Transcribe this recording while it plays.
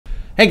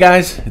Hey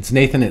guys, it's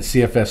Nathan at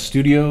CFS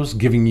Studios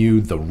giving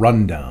you the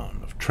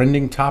rundown of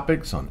trending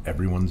topics on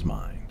everyone's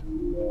mind.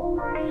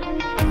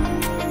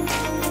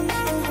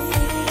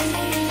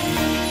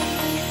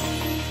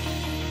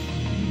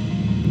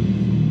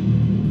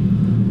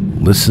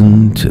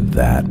 Listen to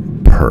that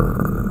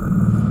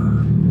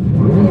purr.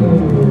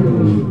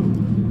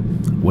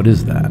 What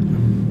is that?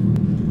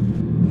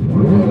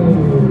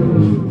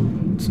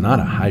 It's not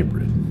a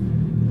hybrid.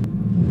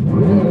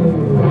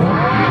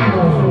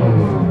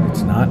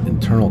 It's not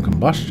internal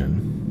combustion.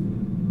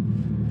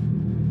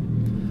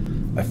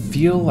 I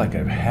feel like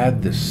I've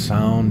had this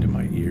sound in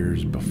my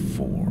ears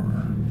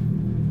before.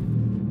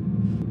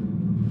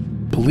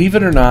 Believe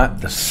it or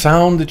not, the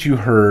sound that you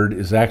heard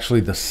is actually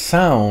the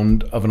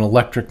sound of an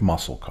electric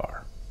muscle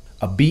car.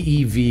 A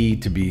BEV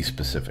to be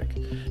specific.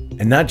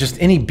 And not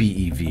just any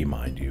BEV,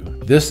 mind you.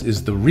 This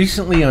is the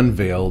recently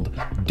unveiled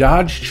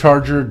Dodge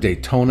Charger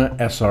Daytona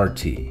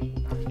SRT.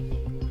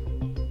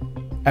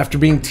 After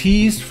being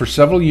teased for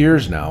several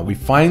years now, we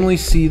finally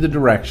see the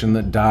direction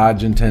that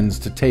Dodge intends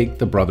to take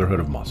the Brotherhood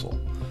of Muscle.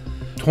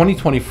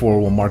 2024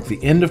 will mark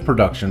the end of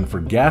production for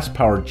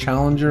gas-powered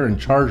Challenger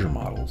and Charger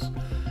models,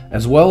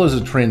 as well as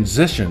a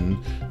transition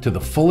to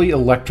the fully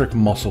electric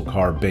muscle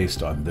car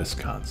based on this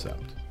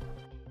concept.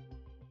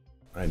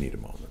 I need a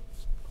moment.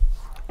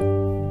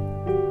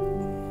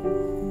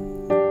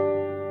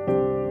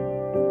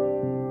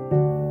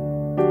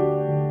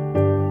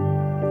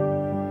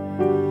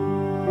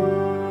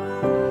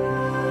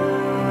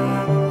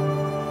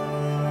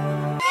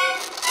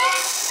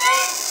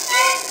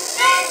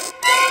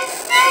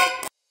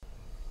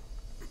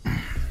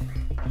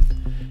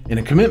 In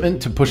a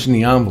commitment to pushing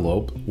the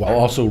envelope while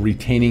also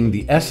retaining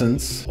the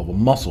essence of a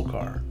muscle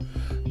car,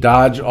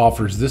 Dodge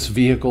offers this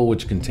vehicle,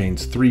 which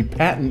contains 3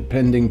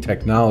 patent-pending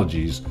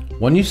technologies: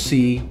 one you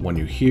see, one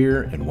you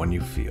hear, and one you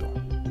feel.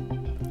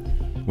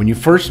 When you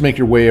first make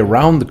your way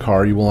around the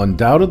car, you will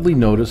undoubtedly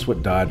notice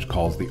what Dodge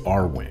calls the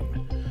R-wing.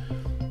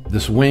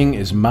 This wing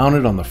is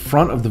mounted on the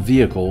front of the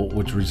vehicle,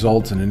 which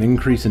results in an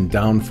increase in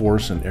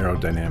downforce and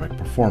aerodynamic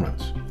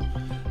performance.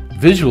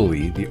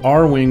 Visually, the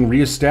R-wing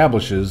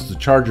reestablishes the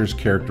Charger's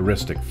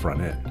characteristic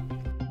front end.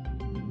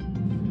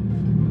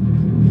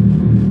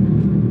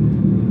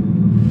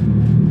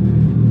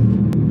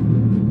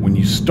 When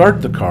you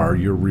start the car,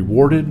 you're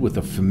rewarded with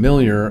a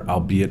familiar,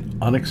 albeit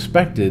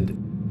unexpected,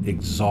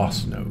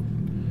 exhaust note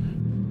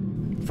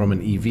from an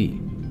EV.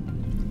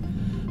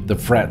 The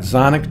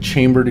Fratzonic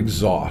chambered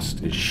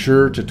exhaust is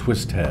sure to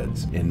twist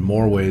heads in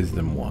more ways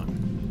than one.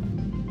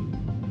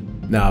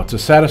 Now, to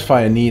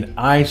satisfy a need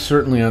I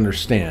certainly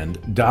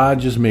understand,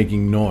 Dodge is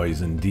making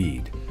noise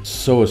indeed.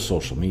 So is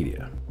social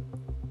media.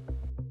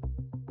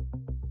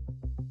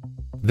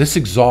 This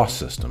exhaust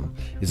system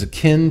is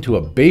akin to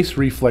a bass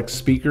reflex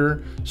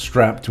speaker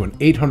strapped to an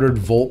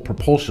 800-volt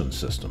propulsion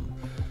system,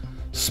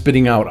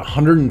 spitting out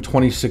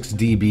 126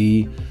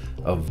 dB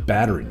of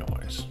battery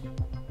noise.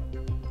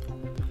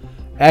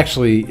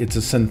 Actually, it's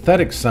a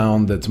synthetic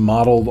sound that's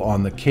modeled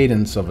on the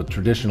cadence of a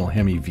traditional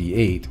Hemi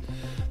V8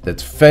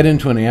 that's fed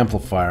into an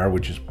amplifier,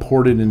 which is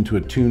ported into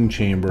a tune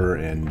chamber,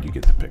 and you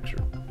get the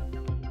picture.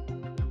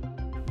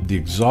 The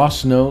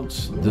exhaust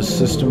notes this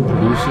system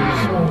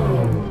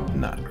produces,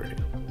 not great.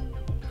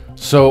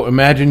 So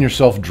imagine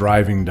yourself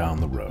driving down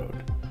the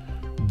road.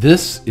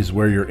 This is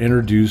where you're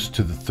introduced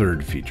to the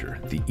third feature,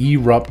 the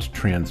erupt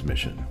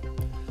transmission.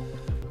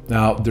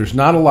 Now, there's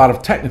not a lot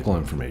of technical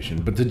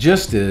information, but the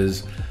gist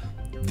is,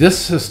 this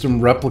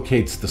system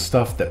replicates the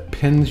stuff that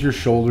pins your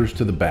shoulders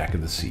to the back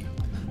of the seat.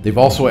 They've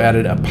also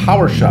added a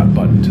power shot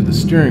button to the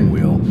steering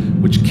wheel,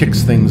 which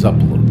kicks things up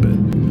a little bit.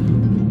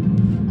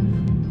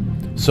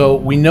 So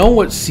we know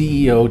what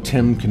CEO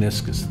Tim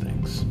Kuniskis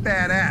thinks.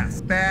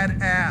 Badass,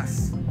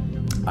 badass.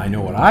 I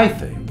know what I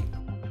think.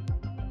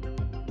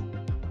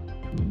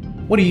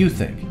 What do you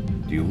think?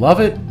 Do you love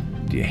it?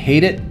 Do you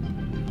hate it?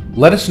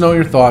 Let us know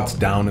your thoughts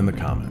down in the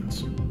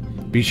comments.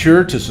 Be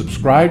sure to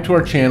subscribe to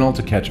our channel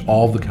to catch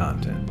all the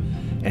content,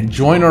 and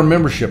join our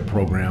membership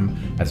program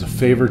as a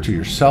favor to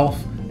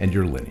yourself and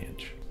your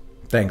lineage.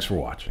 Thanks for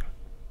watching.